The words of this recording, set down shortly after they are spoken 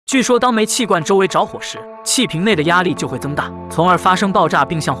据说当煤气罐周围着火时，气瓶内的压力就会增大，从而发生爆炸，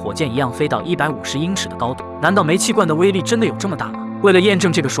并像火箭一样飞到150英尺的高度。难道煤气罐的威力真的有这么大吗？为了验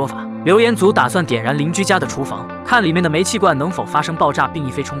证这个说法，留言组打算点燃邻居家的厨房，看里面的煤气罐能否发生爆炸并一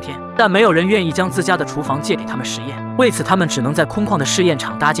飞冲天。但没有人愿意将自家的厨房借给他们实验，为此他们只能在空旷的试验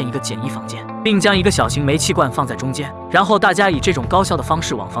场搭建一个简易房间，并将一个小型煤气罐放在中间，然后大家以这种高效的方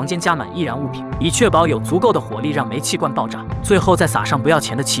式往房间加满易燃物品，以确保有足够的火力让煤气罐爆炸。最后再撒上不要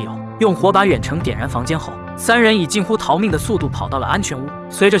钱的汽油，用火把远程点燃房间后，三人以近乎逃命的速度跑到了安全屋。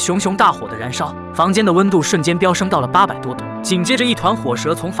随着熊熊大火的燃烧，房间的温度瞬间飙升到了800多度。紧接着，一团火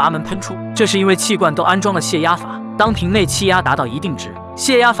舌从阀门喷出，这是因为气罐都安装了泄压阀，当瓶内气压达到一定值，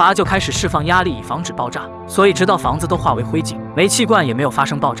泄压阀就开始释放压力以防止爆炸。所以直到房子都化为灰烬，煤气罐也没有发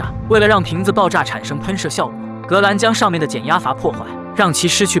生爆炸。为了让瓶子爆炸产生喷射效果，格兰将上面的减压阀破坏，让其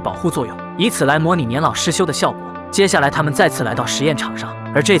失去保护作用，以此来模拟年老失修的效果。接下来他们再次来到实验场上，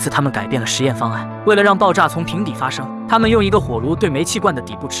而这次他们改变了实验方案。为了让爆炸从瓶底发生，他们用一个火炉对煤气罐的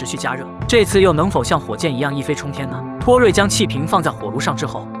底部持续加热。这次又能否像火箭一样一飞冲天呢？托瑞将气瓶放在火炉上之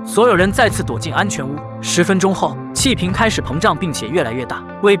后，所有人再次躲进安全屋。10分钟后，气瓶开始膨胀并且越来越大。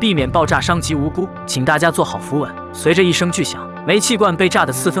为避免爆炸伤及无辜，请大家做好扶稳。随着一声巨响，煤气罐被炸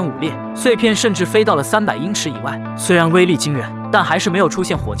得4分5裂，碎片甚至飞到了300英尺以外。虽然威力惊人，但还是没有出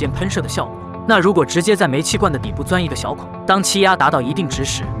现火箭喷射的效果。那如果直接在煤气罐的底部钻一个小孔，当气压达到一定值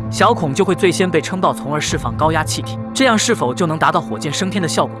时，小孔就会最先被撑爆，从而释放高压气体，这样是否就能达到火箭升天的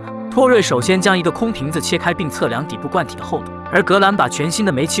效果呢？托瑞首先将一个空瓶子切开并测量底部罐体的厚度，而格兰把全新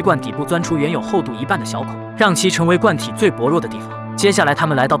的煤气罐底部钻出原有厚度1半的小孔，让其成为罐体最薄弱的地方。接下来他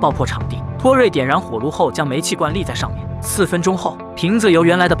们来到爆破场地，托瑞点燃火炉后将煤气罐立在上面。4分钟后，瓶子由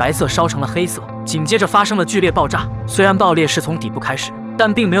原来的白色烧成了黑色，紧接着发生了剧烈爆炸。虽然爆裂是从底部开始，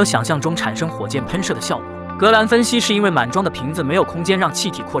但并没有想象中产生火箭喷射的效果。格兰分析是因为满装的瓶子没有空间让气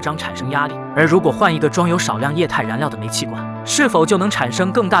体扩张产生压力，而如果换一个装有少量液态燃料的煤气罐，是否就能产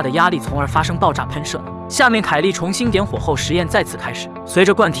生更大的压力，从而发生爆炸喷射呢？下面凯莉重新点火后，实验再次开始。随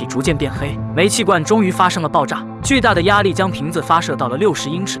着罐体逐渐变黑，煤气罐终于发生了爆炸，巨大的压力将瓶子发射到了60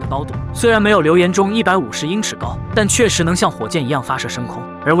英尺的高度。虽然没有留言中150英尺高，但确实能像火箭一样发射升空。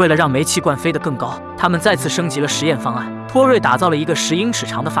而为了让煤气罐飞得更高，他们再次升级了实验方案。托瑞打造了一个10英尺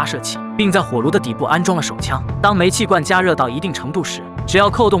长的发射器，并在火炉的底部安装了手枪。当煤气罐加热到一定程度时，只要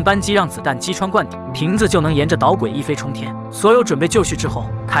扣动扳机让子弹击穿罐底，瓶子就能沿着导轨一飞冲天。所有准备就绪之后，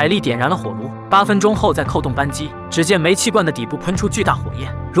凯莉点燃了火炉。8分钟后再扣动扳机，只见煤气罐的底部喷出巨大火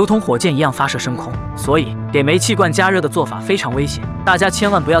焰，如同火箭一样发射升空。所以给煤气罐加热的做法非常危险，大家千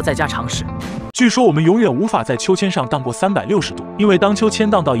万不要在家尝试。据说我们永远无法在秋千上荡过360度，因为当秋千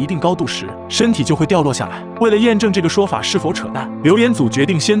荡到一定高度时，身体就会掉落下来。为了验证这个说法是否扯淡，留言组决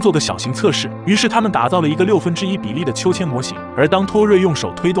定先做个小型测试。于是他们打造了一个1/6比例的秋千模型，而当托瑞用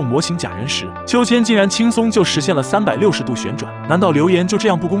手推动模型假人时，秋千竟然轻松就实现了360度旋转。难道留言就这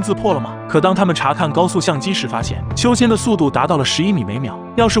样不攻自破了吗？可当他们查看高速相机时，发现秋千的速度达到了11米每秒，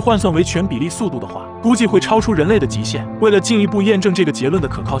要是换算为全比例速度的话，估计会超出人类的极限。为了进一步验证这个结论的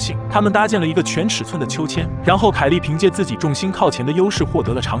可靠性，他们搭建了一个全尺寸的秋千，然后凯莉凭借自己重心靠前的优势获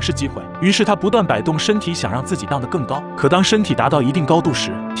得了尝试机会。于是她不断摆动身体，想让自己荡得更高。可当身体达到一定高度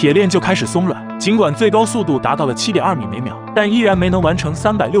时，铁链就开始松软。尽管最高速度达到了7.2米每秒，但依然没能完成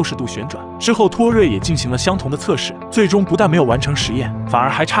360度旋转。之后托瑞也进行了相同的测试，最终不但没有完成实验，反而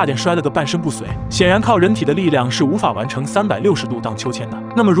还差点摔了个半身不遂。显然靠人体的力量是无法完成360度荡秋千的。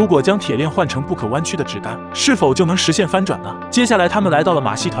那么如果将铁链换成不可弯曲的纸杆，是否就能实现翻转呢？接下来他们来到了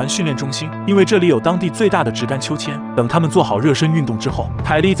马戏团训练中心，因为这里有当地最大的直杆秋千。等他们做好热身运动之后，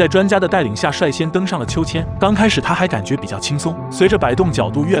凯莉在专家的带领下率先登上了秋千。刚开始她还感觉比较轻松，随着摆动角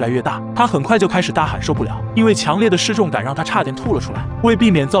度越来越大，她很快就开始大喊受不了，因为强烈的失重感让她差点吐了出来。为避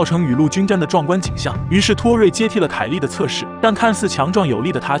免造成雨露均沾的壮观景象，于是托瑞接替了凯莉的测试，但看似强壮有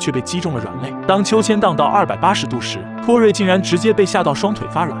力的她却被击中了软肋。当秋千荡到280度时，托瑞竟然直接被吓到双腿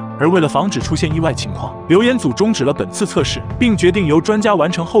发软。而为了防止出现意外情况，留言组终止了本次测试，并决定由专家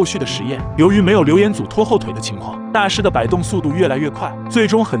完成后续的实验。由于没有留言组拖后腿的情况，大师的摆动速度越来越快，最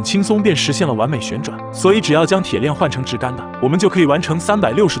终很轻松便实现了完美旋转。所以只要将铁链换成直杆的，我们就可以完成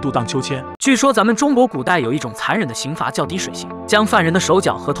360度荡秋千。据说咱们中国古代有一种残忍的刑罚叫滴水刑，将犯人的手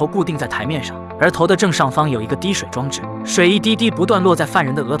脚和头固定在台面上，而头的正上方有一个滴水装置，水一滴滴不断落在犯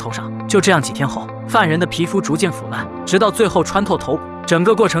人的额头上。就这样几天后，犯人的皮肤逐渐腐烂，直到最后穿透头骨。整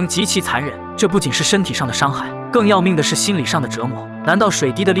个过程极其残忍，这不仅是身体上的伤害，更要命的是心理上的折磨。难道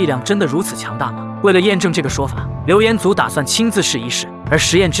水滴的力量真的如此强大吗？为了验证这个说法，留言组打算亲自试一试。而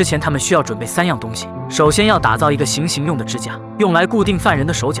实验之前，他们需要准备3样东西。首先要打造一个行刑用的支架，用来固定犯人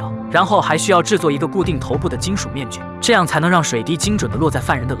的手脚，然后还需要制作一个固定头部的金属面具，这样才能让水滴精准地落在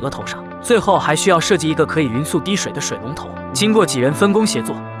犯人的额头上。最后还需要设计一个可以匀速滴水的水龙头。经过几人分工协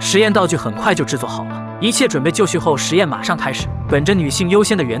作，实验道具很快就制作好了。一切准备就绪后，实验马上开始。本着女性优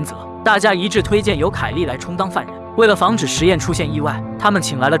先的原则，大家一致推荐由凯莉来充当犯人。为了防止实验出现意外，他们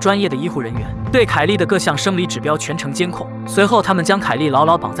请来了专业的医护人员，对凯莉的各项生理指标全程监控。随后，他们将凯莉牢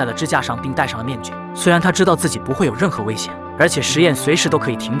牢绑在了支架上，并戴上了面具。虽然他知道自己不会有任何危险，而且实验随时都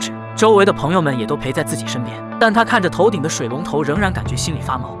可以停止，周围的朋友们也都陪在自己身边，但他看着头顶的水龙头，仍然感觉心里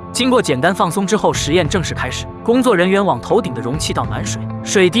发毛。经过简单放松之后，实验正式开始。工作人员往头顶的容器倒满水，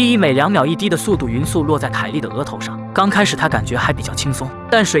水滴以每2秒1滴的速度匀速落在凯莉的额头上。刚开始他感觉还比较轻松，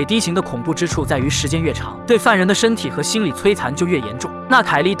但水滴型的恐怖之处在于时间越长，对犯人的身体和心理摧残就越严重。那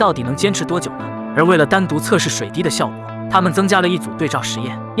凯莉到底能坚持多久呢？而为了单独测试水滴的效果，他们增加了一组对照实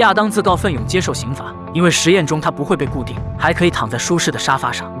验。亚当自告奋勇接受刑罚，因为实验中他不会被固定，还可以躺在舒适的沙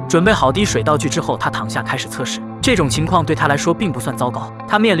发上。准备好滴水道具之后，他躺下开始测试。这种情况对他来说并不算糟糕，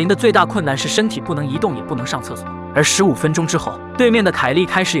他面临的最大困难是身体不能移动，也不能上厕所。而15分钟之后，对面的凯莉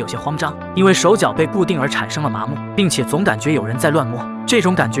开始有些慌张，因为手脚被固定而产生了麻木，并且总感觉有人在乱摸，这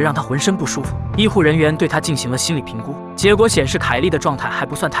种感觉让他浑身不舒服。医护人员对他进行了心理评估，结果显示凯莉的状态还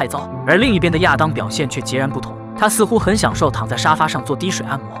不算太糟。而另一边的亚当表现却截然不同，他似乎很享受躺在沙发上做滴水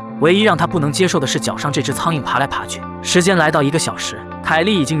按摩，唯一让他不能接受的是脚上这只苍蝇爬来爬去。时间来到1个小时，凯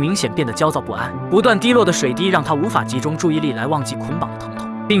莉已经明显变得焦躁不安，不断滴落的水滴让他无法集中注意力来忘记捆绑的疼痛，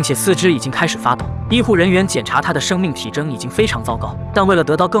并且四肢已经开始发抖。医护人员检查他的生命体征已经非常糟糕，但为了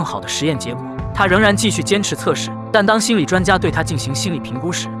得到更好的实验结果，他仍然继续坚持测试。但当心理专家对他进行心理评估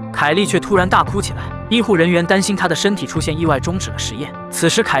时，凯莉却突然大哭起来。医护人员担心他的身体出现意外，终止了实验。此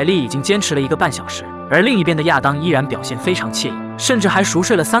时凯莉已经坚持了1个半小时，而另一边的亚当依然表现非常惬意，甚至还熟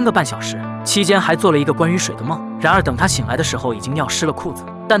睡了3个半小时，期间还做了一个关于水的梦。然而等他醒来的时候，已经尿湿了裤子。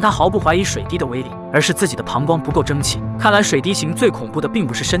但他毫不怀疑水滴的威力，而是自己的膀胱不够争气。看来水滴型最恐怖的并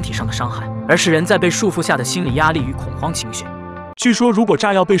不是身体上的伤害，而是人在被束缚下的心理压力与恐慌情绪。据说，如果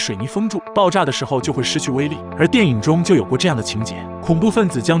炸药被水泥封住，爆炸的时候就会失去威力，而电影中就有过这样的情节。恐怖分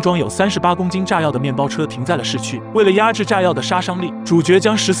子将装有38公斤炸药的面包车停在了市区，为了压制炸药的杀伤力，主角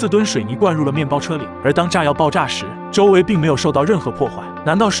将14吨水泥灌入了面包车里。而当炸药爆炸时，周围并没有受到任何破坏。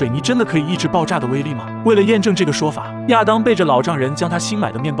难道水泥真的可以抑制爆炸的威力吗？为了验证这个说法，亚当背着老丈人将他新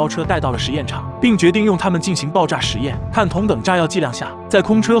买的面包车带到了实验场，并决定用它们进行爆炸实验，看同等炸药剂量下，在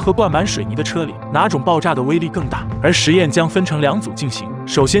空车和灌满水泥的车里，哪种爆炸的威力更大。而实验将分成2组进行。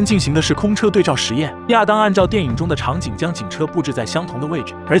首先进行的是空车对照实验，亚当按照电影中的场景将警车布置在相同的位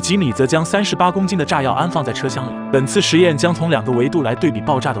置，而吉米则将38公斤的炸药安放在车厢里。本次实验将从2个维度来对比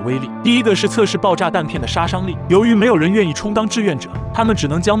爆炸的威力。第一个是测试爆炸弹片的杀伤力，由于没有人愿意充当志愿者，他们只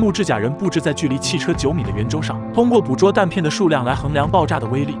能将木质假人布置在距离汽车9米的圆周上，通过捕捉弹片的数量来衡量爆炸的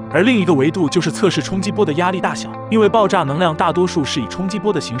威力。而另一个维度就是测试冲击波的压力大小，因为爆炸能量大多数是以冲击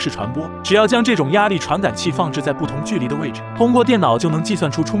波的形式传播，只要将这种压力传感器放置在不同距离的位置，通过电脑就能计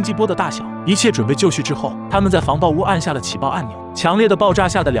算出冲击波的大小。一切准备就绪之后，他们在防爆屋按下了起爆按钮。强烈的爆炸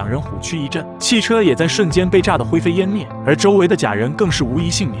下的2人虎躯一震，汽车也在瞬间被炸得灰飞烟灭，而周围的假人更是无一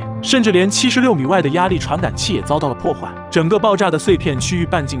幸免，甚至连76米外的压力传感器也遭到了破坏。整个爆炸的碎片区域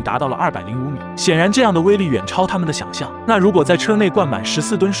半径达到了205米，显然这样的威力远超他们的想象。那如果在车内灌满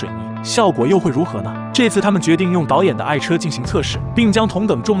14吨水泥，效果又会如何呢？这次他们决定用导演的爱车进行测试，并将同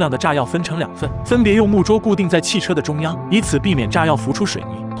等重量的炸药分成2份，分别用木桌固定在汽车的中央，以此避免炸药浮出水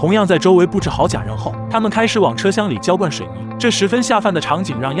泥。同样在周围布置好假人后，他们开始往车厢里浇灌水泥。这十分下饭的场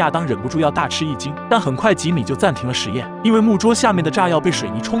景让亚当忍不住要大吃一惊，但很快吉米就暂停了实验，因为木桌下面的炸药被水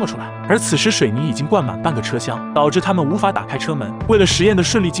泥冲了出来，而此时水泥已经灌满半个车厢，导致他们无法打开车门。为了实验的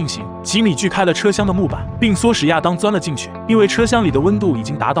顺利进行，吉米锯开了车厢的木板，并唆使亚当钻了进去，因为车厢里的温度已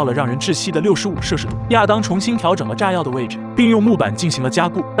经达到了让人窒息的65摄氏度。亚当重新调整了炸药的位置，并用木板进行了加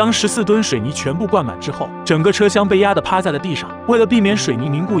固。当14吨水泥全部灌满之后，整个车厢被压得趴在了地上。为了避免水泥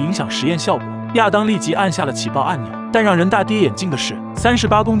凝固影响实验效果，亚当立即按下了起爆按钮。但让人大跌眼镜的是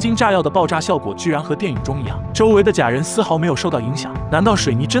，38公斤炸药的爆炸效果居然和电影中一样，周围的假人丝毫没有受到影响。难道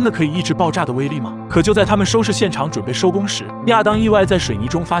水泥真的可以抑制爆炸的威力吗？可就在他们收拾现场准备收工时，亚当意外在水泥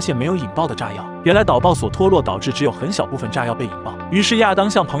中发现没有引爆的炸药。原来导爆索脱落导致只有很小部分炸药被引爆。于是亚当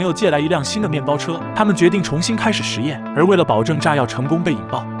向朋友借来一辆新的面包车，他们决定重新开始实验。而为了保证炸药成功被引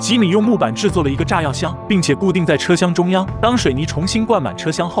爆，吉米用木板制作了一个炸药箱，并且固定在车厢中央。当水泥重新灌满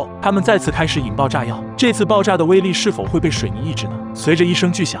车厢后，他们再次开始引爆炸药。这次爆炸的威力是否会被水泥抑制呢？随着一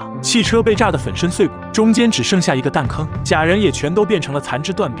声巨响，汽车被炸得粉身碎骨，中间只剩下一个弹坑，假人也全都变成了残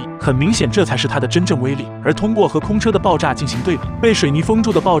肢断臂。很明显，这才是它的真正威力。而通过和空车的爆炸进行对比，被水泥封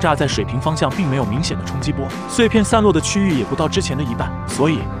住的爆炸在水平方向并没有明显的冲击波，碎片散落的区域也不到之前的一半，所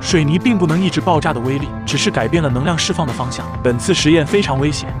以水泥并不能抑制爆炸的威力，只是改变了能量释放的方向。本次实验非常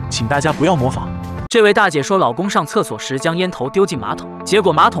危险，请大家不要模仿。这位大姐说，老公上厕所时将烟头丢进马桶，结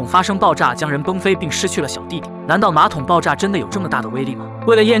果马桶发生爆炸，将人崩飞并失去了小弟弟。难道马桶爆炸真的有这么大的威力吗？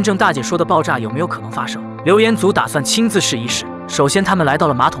为了验证大姐说的爆炸有没有可能发生，留言组打算亲自试一试。首先，他们来到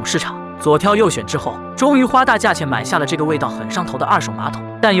了马桶市场，左挑右选之后，终于花大价钱买下了这个味道很上头的二手马桶。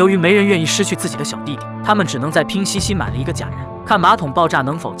但由于没人愿意失去自己的小弟弟，他们只能在拼夕夕买了一个假人，看马桶爆炸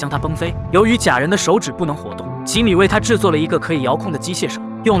能否将他崩飞。由于假人的手指不能活动，吉米为他制作了一个可以遥控的机械手，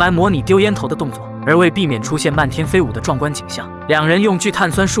用来模拟丢烟头的动作。而为避免出现漫天飞舞的壮观景象，两人用聚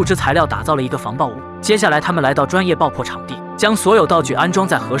碳酸树脂材料打造了一个防爆屋。接下来，他们来到专业爆破场地，将所有道具安装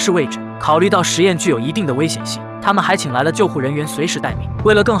在合适位置。考虑到实验具有一定的危险性，他们还请来了救护人员随时待命。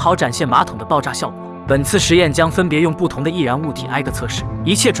为了更好展现马桶的爆炸效果，本次实验将分别用不同的易燃物体挨个测试。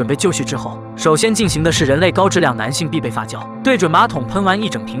一切准备就绪之后，首先进行的是人类高质量男性必备发胶。对准马桶喷完一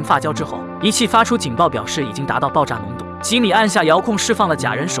整瓶发胶之后，仪器发出警报，表示已经达到爆炸浓度。吉米按下遥控，释放了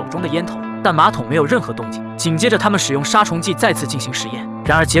假人手中的烟头，但马桶没有任何动静。紧接着，他们使用杀虫剂再次进行实验，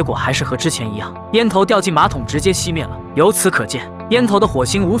然而结果还是和之前一样，烟头掉进马桶直接熄灭了。由此可见，烟头的火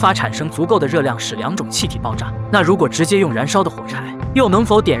星无法产生足够的热量使两种气体爆炸。那如果直接用燃烧的火柴，又能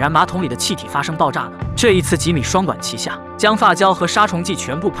否点燃马桶里的气体发生爆炸呢？这一次，吉米双管齐下，将发胶和杀虫剂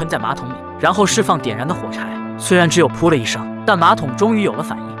全部喷在马桶里，然后释放点燃的火柴。虽然只有噗了一声，但马桶终于有了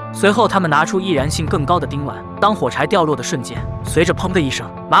反应。随后，他们拿出易燃性更高的丁烷，当火柴掉落的瞬间，随着砰的一声，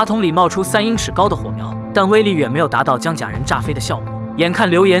马桶里冒出3英尺高的火苗，但威力远没有达到将假人炸飞的效果。眼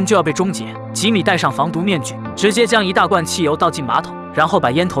看流言就要被终结，吉米戴上防毒面具，直接将一大罐汽油倒进马桶，然后把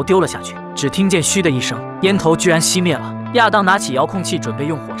烟头丢了下去。只听见嘘的一声，烟头居然熄灭了。亚当拿起遥控器，准备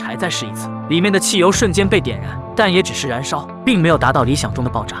用火柴再试一次，里面的汽油瞬间被点燃，但也只是燃烧，并没有达到理想中的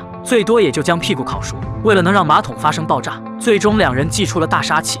爆炸，最多也就将屁股烤熟。为了能让马桶发生爆炸，最终两人祭出了大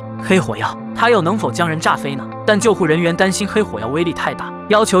杀器——黑火药。它又能否将人炸飞呢？但救护人员担心黑火药威力太大，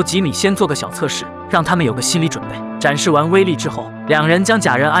要求吉米先做个小测试，让他们有个心理准备。展示完威力之后，两人将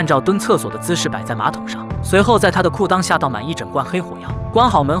假人按照蹲厕所的姿势摆在马桶上，随后在他的裤裆下倒满一整罐黑火药。关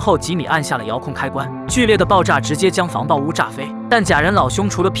好门后，吉米按下了遥控开关，剧烈的爆炸直接将防爆屋炸飞。但假人老兄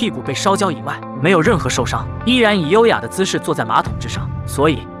除了屁股被烧焦以外，没有任何受伤，依然以优雅的姿势坐在马桶之上，所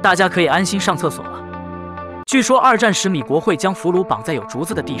以大家可以安心上厕所了。据说二战时米国会将俘虏绑在有竹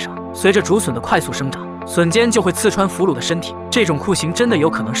子的地上，随着竹笋的快速生长，笋尖就会刺穿俘虏的身体。这种酷刑真的有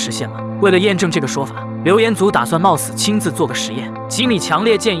可能实现吗？为了验证这个说法，留言组打算冒死亲自做个实验。吉米强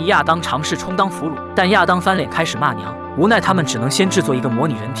烈建议亚当尝试充当俘虏，但亚当翻脸开始骂娘，无奈他们只能先制作一个模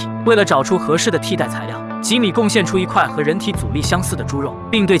拟人体。为了找出合适的替代材料，吉米贡献出一块和人体阻力相似的猪肉，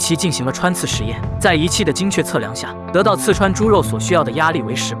并对其进行了穿刺实验。在仪器的精确测量下，得到刺穿猪肉所需要的压力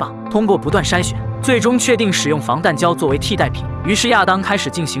为10磅。通过不断筛选，最终确定使用防弹胶作为替代品。于是亚当开始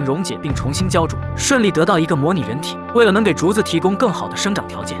进行溶解并重新浇筑，顺利得到一个模拟人体。为了能给竹子提供更好的生长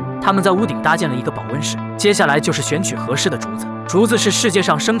条件，他们在屋顶搭建了一个保温室。接下来就是选取合适的竹子。竹子是世界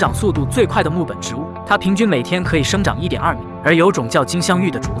上生长速度最快的木本植物，它平均每天可以生长1.2米。而有种叫金镶玉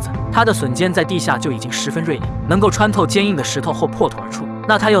的竹子，它的笋尖在地下就已经十分锐利，能够穿透坚硬的石头后破土而出。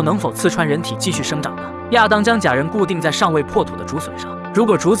那它又能否刺穿人体继续生长呢？亚当将假人固定在尚未破土的竹笋上，如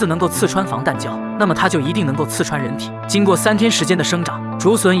果竹子能够刺穿防弹胶，那么它就一定能够刺穿人体。经过3天时间的生长，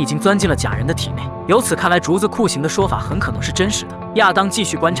竹笋已经钻进了假人的体内。由此看来，竹子酷刑的说法很可能是真实的。亚当继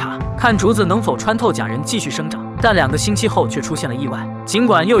续观察，看竹子能否穿透假人继续生长。但2个星期后却出现了意外，尽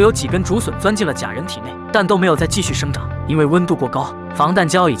管又有几根竹笋钻进了假人体内，但都没有再继续生长，因为温度过高，防弹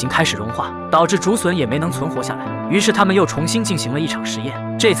胶已经开始融化，导致竹笋也没能存活下来。于是他们又重新进行了一场实验，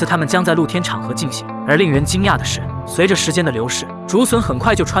这次他们将在露天场合进行。而令人惊讶的是，随着时间的流逝，竹笋很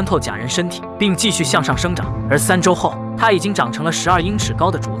快就穿透假人身体，并继续向上生长。而3周后，它已经长成了12英尺高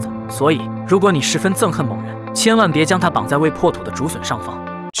的竹子。所以，如果你十分憎恨某人，千万别将它绑在未破土的竹笋上方。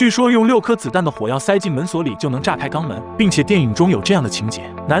据说用6颗子弹的火药塞进门锁里就能炸开肛门，并且电影中有这样的情节：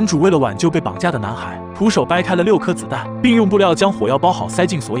男主为了挽救被绑架的男孩，徒手掰开了6颗子弹，并用布料将火药包好塞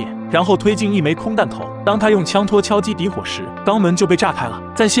进锁眼，然后推进一枚空弹头。当他用枪托敲击底火时，肛门就被炸开了。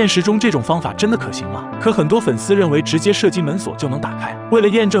在现实中，这种方法真的可行吗？可很多粉丝认为直接射击门锁就能打开。为了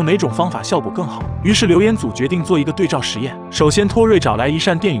验证哪种方法效果更好，于是留言组决定做一个对照实验。首先，托瑞找来一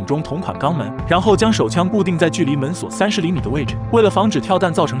扇电影中同款肛门，然后将手枪固定在距离门锁30厘米的位置。为了防止跳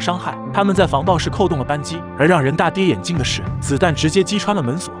弹造成伤害，他们在防爆时扣动了扳机。而让人大跌眼镜的是，子弹直接击穿了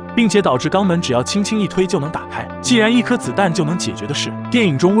门锁，并且导致肛门只要轻轻一推就能打开。既然一颗子弹就能解决的事，电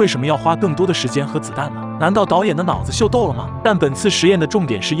影中为什么要花更多的时间和子弹呢？难道导演的脑子秀逗了吗？但本次实验的重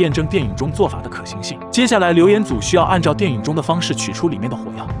点是验证电影中做法的可行性。接下来，留言组需要按照电影中的方式取出里面的火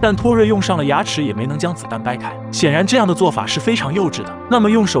药，但托瑞用上了牙齿也没能将子弹掰开。显然，这样的做法是非常幼稚的。那么，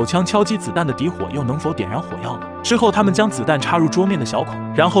用手枪敲击子弹的底火又能否点燃火药呢？之后，他们将子弹插入桌面的小孔，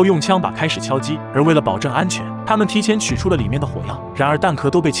然后用枪把开始敲击。而为了保证安全，他们提前取出了里面的火药。然而，弹壳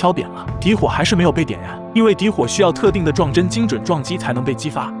都被敲扁了，底火还是没有被点燃。因为底火需要特定的撞针精准撞击才能被激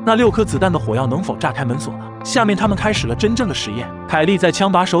发。那6颗子弹的火药能否炸开门锁呢？下面他们开始了真正的实验。凯莉在枪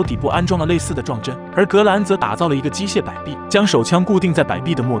把手底部安装了类似的撞针，而格兰则打造了一个机械摆臂，将手枪固定在摆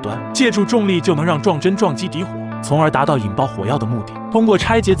臂的末端，借助重力就能让撞针撞击底火，从而达到引爆火药的目的。通过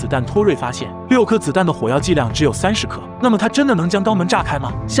拆解子弹，托瑞发现6颗子弹的火药剂量只有30克，那么它真的能将肛门炸开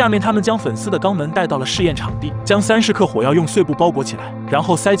吗？下面他们将粉丝的肛门带到了试验场地，将30克火药用碎布包裹起来，然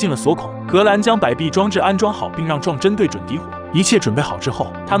后塞进了锁孔。格兰将摆臂装置安装好，并让撞针对准底火。一切准备好之后，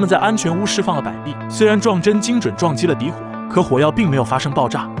他们在安全屋释放了摆臂。虽然撞针精准撞击了底火，可火药并没有发生爆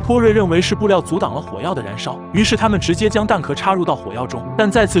炸。托瑞认为是布料阻挡了火药的燃烧，于是他们直接将弹壳插入到火药中，但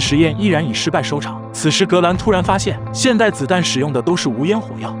再次实验依然以失败收场。此时格兰突然发现，现代子弹使用的都是无烟火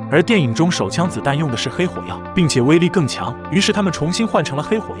药，而电影中手枪子弹用的是黑火药，并且威力更强。于是他们重新换成了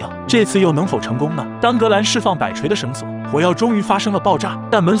黑火药，这次又能否成功呢？当格兰释放摆锤的绳索，火药终于发生了爆炸，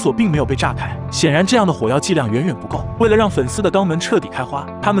但门锁并没有被炸开。显然，这样的火药剂量远远不够。为了让粉丝的肛门彻底开花，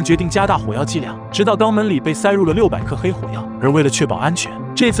他们决定加大火药剂量，直到肛门里被塞入了600克黑火药。而为了确保安全，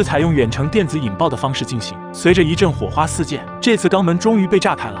这次采用远程电子引爆的方式进行。随着一阵火花四溅，这次肛门终于被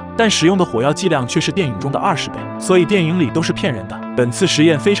炸开了，但使用的火药剂量却是电影中的20倍，所以电影里都是骗人的。本次实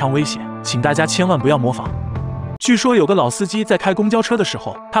验非常危险，请大家千万不要模仿。据说有个老司机在开公交车的时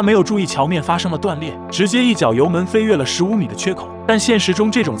候，他没有注意桥面发生了断裂，直接一脚油门飞越了15米的缺口。但现实中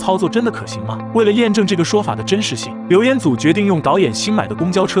这种操作真的可行吗？为了验证这个说法的真实性，留言组决定用导演新买的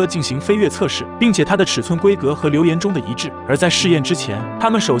公交车进行飞跃测试，并且它的尺寸规格和留言中的一致。而在试验之前，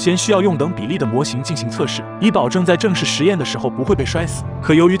他们首先需要用等比例的模型进行测试，以保证在正式实验的时候不会被摔死。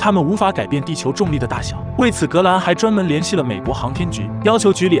可由于他们无法改变地球重力的大小，为此格兰还专门联系了美国航天局，要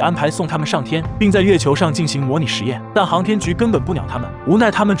求局里安排送他们上天，并在月球上进行模拟实验。但航天局根本不鸟他们，无奈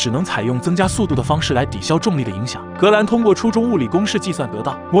他们只能采用增加速度的方式来抵消重力的影响。格兰通过初中物理公式计算得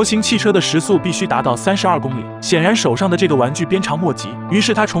到，模型汽车的时速必须达到32公里。显然手上的这个玩具鞭长莫及，于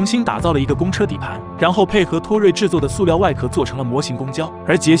是他重新打造了一个公车底盘，然后配合托瑞制作的塑料外壳做成了模型公交。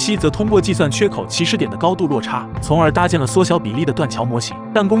而杰西则通过计算缺口起始点的高度落差，从而搭建了缩小比例的断桥模型。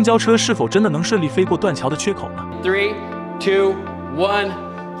但公交车是否真的能顺利飞过断桥的缺口呢？3、2、1。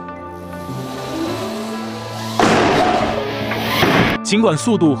尽管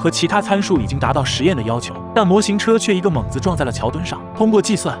速度和其他参数已经达到实验的要求，但模型车却一个猛子撞在了桥墩上。通过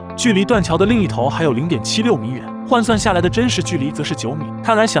计算，距离断桥的另一头还有0.76米远，换算下来的真实距离则是9米。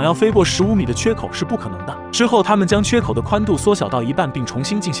看来想要飞过15米的缺口是不可能的。之后，他们将缺口的宽度缩小到一半，并重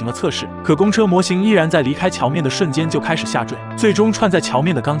新进行了测试。可公车模型依然在离开桥面的瞬间就开始下坠，最终串在桥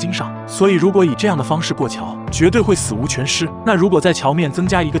面的钢筋上。所以，如果以这样的方式过桥，绝对会死无全尸。那如果在桥面增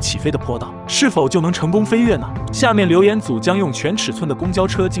加一个起飞的坡道，是否就能成功飞跃呢？下面留言组将用全尺寸的公交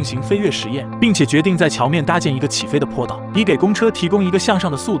车进行飞跃实验，并且决定在桥面搭建一个起飞的坡道，以给公车提供一个向上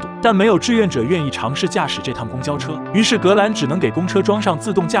的速度。但没有志愿者愿意尝试驾驶这趟公交车，于是格兰只能给公车装上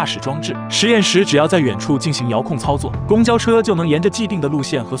自动驾驶装置。实验时，只要在远处进行遥控操作，公交车就能沿着既定的路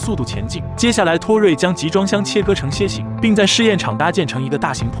线和速度前进。接下来，托瑞将集装箱切割成楔形，并在试验场搭建成一个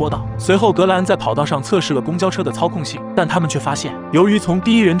大型坡道。随后，格兰在跑道上测试了公交车的操控性，但他们却发现，由于从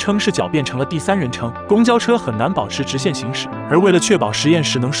第一人称视角变成了第三人称，公交车很难保持直线行驶。而为了确保实验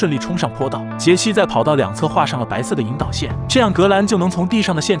时能顺利冲上坡道，杰西在跑道两侧画上了白色的引导线，这样格兰就能从地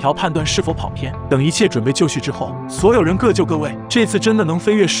上的线条判断是否跑偏。等一切准备就绪之后，所有人各就各位。这次真的能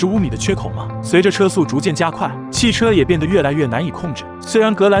飞越15米的缺口吗？随着车速逐渐加快，汽车也变得越来越难以控制。虽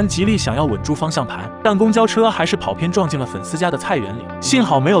然格兰极力想要稳住方向盘，但公交车还是跑偏撞进了粉丝家的菜园里，幸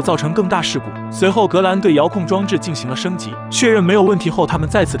好没有造成更大事故。随后格兰对遥控装置进行了升级，确认没有问题后，他们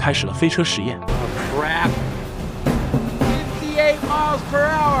再次开始了飞车实验。58 miles per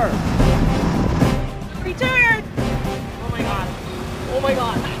hour. Return! Oh my god. Oh my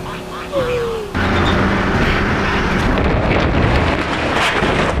god.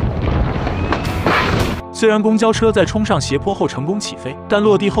 虽然公交车在冲上斜坡后成功起飞，但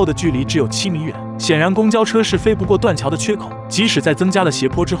落地后的距离只有7米远。显然，公交车是飞不过断桥的缺口，即使在增加了斜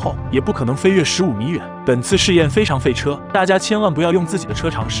坡之后，也不可能飞越15米远。本次试验非常费车，大家千万不要用自己的车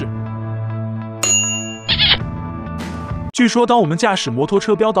尝试。据说，当我们驾驶摩托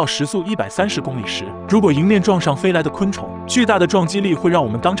车飙到时速130公里时，如果迎面撞上飞来的昆虫，巨大的撞击力会让我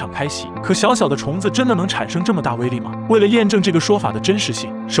们当场开洗。可小小的虫子真的能产生这么大威力吗？为了验证这个说法的真实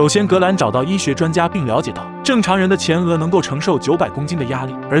性，首先格兰找到医学专家并了解到，正常人的前额能够承受900公斤的压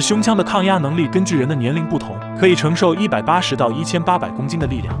力，而胸腔的抗压能力根据人的年龄不同，可以承受180到1800公斤的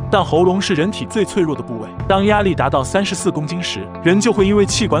力量。但喉咙是人体最脆弱的部位，当压力达到34公斤时，人就会因为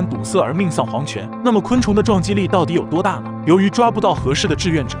气管堵塞而命丧黄泉。那么昆虫的撞击力到底有多大呢？由于抓不到合适的志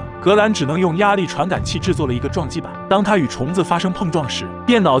愿者，格兰只能用压力传感器制作了一个撞击板。当它与虫子发生碰撞时，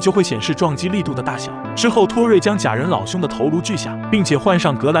电脑就会显示撞击力度的大小。之后，托瑞将假人老兄的头颅锯下，并且换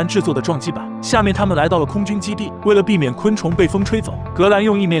上格兰制作的撞击板。下面他们来到了空军基地，为了避免昆虫被风吹走，格兰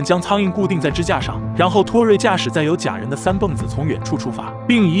用意面将苍蝇固定在支架上，然后托瑞驾驶载有假人的3蹦子从远处出发，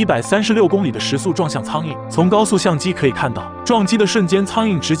并以136公里的时速撞向苍蝇。从高速相机可以看到，撞击的瞬间，苍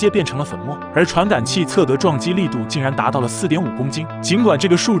蝇直接变成了粉末，而传感器测得撞击力度竟然达到了4.5公斤。尽管这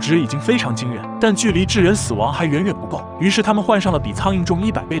个数值已经非常惊人，但距离致人死亡还远远不够。于是他们换上了比苍蝇重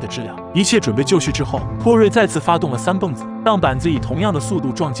100倍的质量。一切准备就绪之后，托瑞再次发动了3蹦子。当板子以同样的速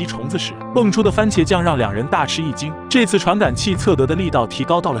度撞击虫子时，蹦出的番茄酱让2人大吃一惊。这次传感器测得的力道提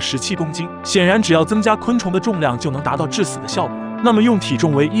高到了17公斤，显然只要增加昆虫的重量就能达到致死的效果。那么用体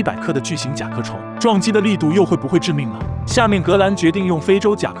重为100克的巨型甲壳虫撞击的力度又会不会致命呢？下面格兰决定用非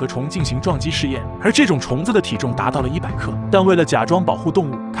洲甲壳虫进行撞击试验，而这种虫子的体重达到了100克。但为了假装保护动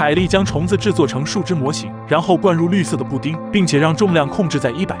物，凯莉将虫子制作成树枝模型，然后灌入绿色的布丁，并且让重量控制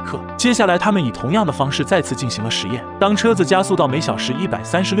在100克。接下来他们以同样的方式再次进行了实验。当车子加速到每小时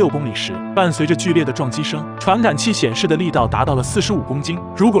136公里时，伴随着剧烈的撞击声，传感器显示的力道达到了45公斤。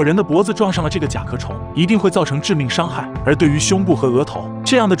如果人的脖子撞上了这个甲壳虫，一定会造成致命伤害。而对于胸部和额头，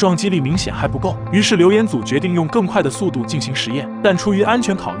这样的撞击力明显还不够。于是流言组决定用更快的速度进行实验，但出于安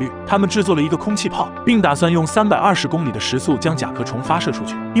全考虑，他们制作了一个空气炮，并打算用320公里的时速将甲壳虫发射出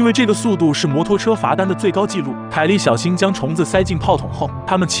去。因为这个速度是摩托车罚单的最高纪录。凯莉小心将虫子塞进炮筒后，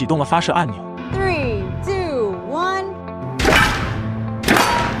他们启动了发射按钮。3, 2, 1。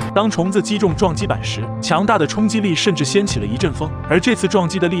当虫子击中撞击板时，强大的冲击力甚至掀起了一阵风，而这次撞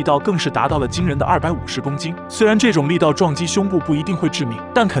击的力道更是达到了惊人的250公斤。虽然这种力道撞击胸部不一定会致命，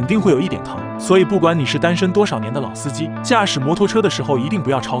但肯定会有一点疼。所以不管你是单身多少年的老司机，驾驶摩托车的时候一定不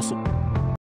要超速。